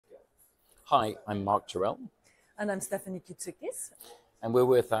Hi, I'm Mark Turrell. And I'm Stephanie Kioutsoukis. And we're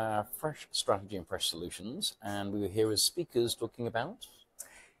with Fresh Strategy and Fresh Solutions. And we were here as speakers talking about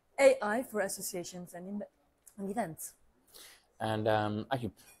AI for associations and events. And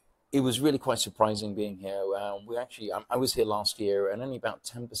actually, it was really quite surprising being here. I was here last year, and only about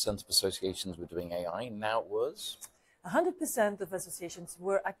 10% of associations were doing AI. Now it was 100% of associations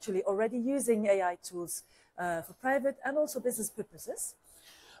were actually already using AI tools for private and also business purposes.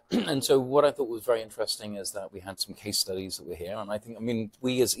 And so what I thought was very interesting is that we had some case studies that were here. And I mean,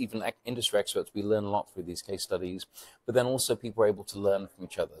 we as even industry experts, we learn a lot through these case studies, but then also people are able to learn from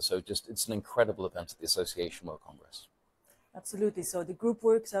each other. So it's an incredible event at the Association World Congress. Absolutely. So the group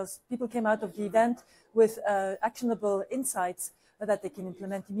works out, people came out of the event with actionable insights that they can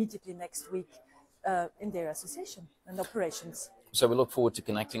implement immediately next week in their association and operations. So we look forward to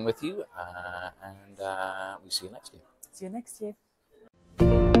connecting with you and we see you next year. See you next year.